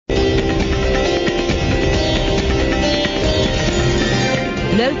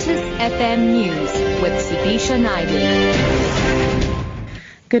Lotus FM News with Sudisha Naidu.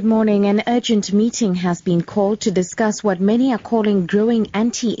 Good morning. An urgent meeting has been called to discuss what many are calling growing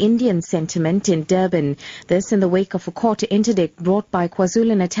anti-Indian sentiment in Durban. This in the wake of a court interdict brought by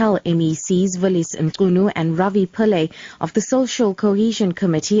KwaZulu-Natal MECs Willis Mchunu and Ravi Pillay of the Social Cohesion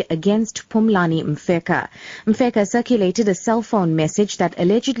Committee against Phumlani Mfeka. Mfeka circulated a cell phone message that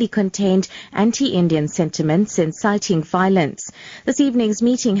allegedly contained anti-Indian sentiments inciting violence. This evening's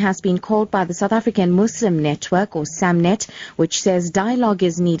meeting has been called by the South African Muslim Network, or SAMNET, which says dialogue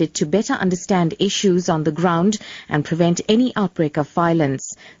is needed to better understand issues on the ground and prevent any outbreak of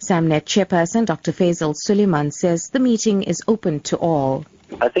violence. SAMNET chairperson Dr. Faisal Suleiman says the meeting is open to all.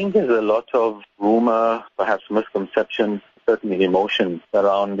 I think there's a lot of rumor, perhaps misconception, certainly emotion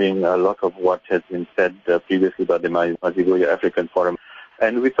surrounding a lot of what has been said previously by the Mazibuya African Forum.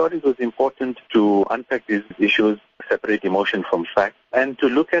 And we thought it was important to unpack these issues, separate emotion from fact, and to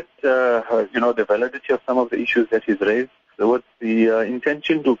look at the validity of some of the issues that he's raised. There was the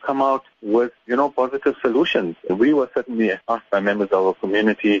intention to come out with, positive solutions. We were certainly asked by members of our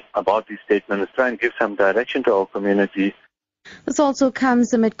community about these statements, try and give some direction to our community. This also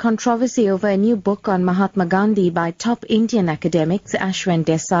comes amid controversy over a new book on Mahatma Gandhi by top Indian academics Ashwin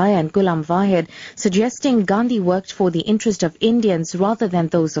Desai and Ghulam Wahid, suggesting Gandhi worked for the interest of Indians rather than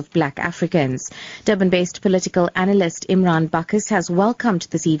those of black Africans. Durban-based political analyst Imran Bacchus has welcomed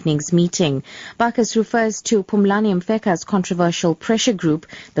this evening's meeting. Bacchus refers to Phumlani Mfeka's controversial pressure group,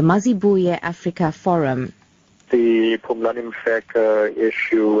 the Mazibuye Africa Forum. The Phumlani Mfeka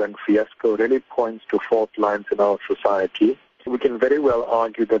issue and fiasco really points to fault lines in our society. We can very well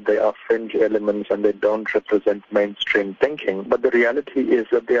argue that they are fringe elements and they don't represent mainstream thinking, but the reality is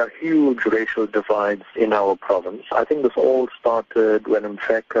that there are huge racial divides in our province. I think this all started when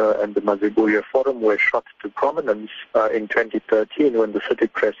Mfeka and the Mazibuye Forum were shot to prominence in 2013 when the City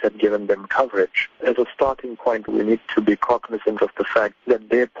Press had given them coverage. As a starting point, we need to be cognizant of the fact that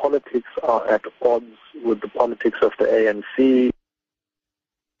their politics are at odds with the politics of the ANC.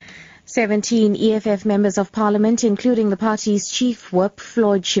 17 EFF members of parliament, including the party's chief whip,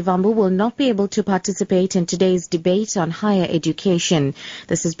 Floyd Shivambu, will not be able to participate in today's debate on higher education.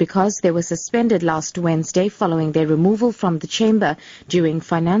 This is because they were suspended last Wednesday following their removal from the chamber during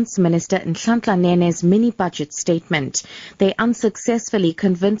Finance Minister Nhlanhla Nene's mini-budget statement. They unsuccessfully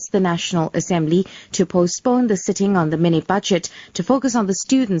convinced the National Assembly to postpone the sitting on the mini-budget to focus on the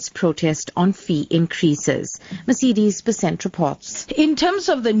students' protest on fee increases. Mercedes Besant reports. In terms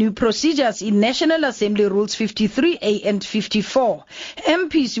of the new procedures in National Assembly Rules 53A and 54,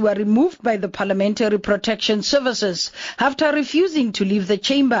 MPs were removed by the Parliamentary Protection Services after refusing to leave the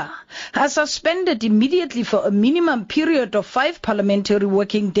chamber, are suspended immediately for a minimum period of 5 parliamentary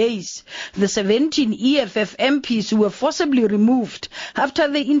working days. The 17 EFF MPs who were forcibly removed after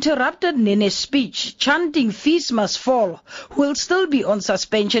they interrupted Nene's speech, chanting fees must fall, will still be on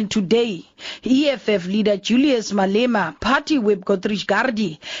suspension today. EFF leader Julius Malema, party whip Godrich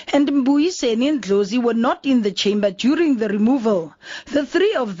Gardi, and Mbuyiseni Ndlozi were not in the chamber during the removal. The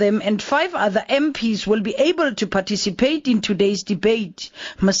 3 of them and 5 other MPs will be able to participate in today's debate.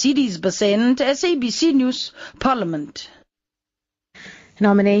 Mercedes Besant, SABC News, Parliament.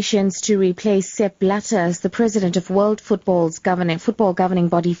 Nominations to replace Sepp Blatter as the president of World Football governing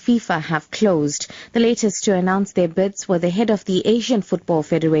body FIFA have closed. The latest to announce their bids were the head of the Asian Football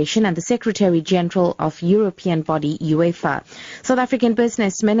Federation and the Secretary General of European body UEFA. South African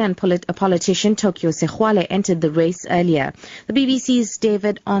businessman and politician Tokyo Sexwale entered the race earlier. The BBC's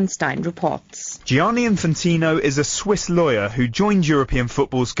David Ornstein reports. Gianni Infantino is a Swiss lawyer who joined European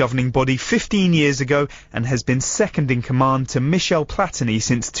football's governing body 15 years ago and has been second in command to Michel Platini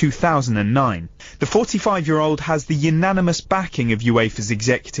since 2009. The 45-year-old has the unanimous backing of UEFA's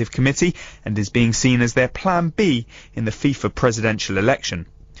executive committee and is being seen as their plan B in the FIFA presidential election.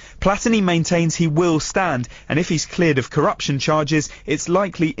 Platini maintains he will stand, and if he's cleared of corruption charges, it's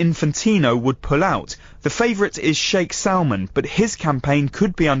likely Infantino would pull out. The favourite is Sheikh Salman, but his campaign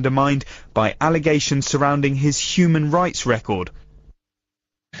could be undermined by allegations surrounding his human rights record.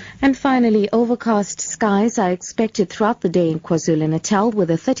 And finally, overcast skies are expected throughout the day in KwaZulu-Natal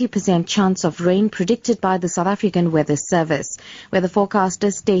with a 30% chance of rain predicted by the South African Weather Service. Weather forecaster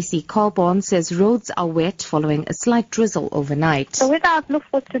Stacey Colborn says roads are wet following a slight drizzle overnight. The weather outlook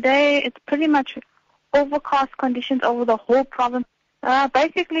for today, it's pretty much overcast conditions over the whole province.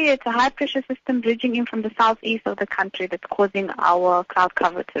 Basically, it's a high pressure system bridging in from the southeast of the country that's causing our cloud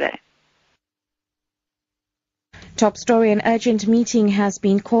cover today. Top story, an urgent meeting has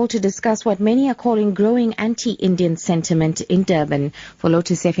been called to discuss what many are calling growing anti-Indian sentiment in Durban. For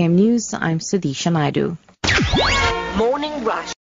Lotus FM News, I'm Sudisha Naidu. Morning Rush.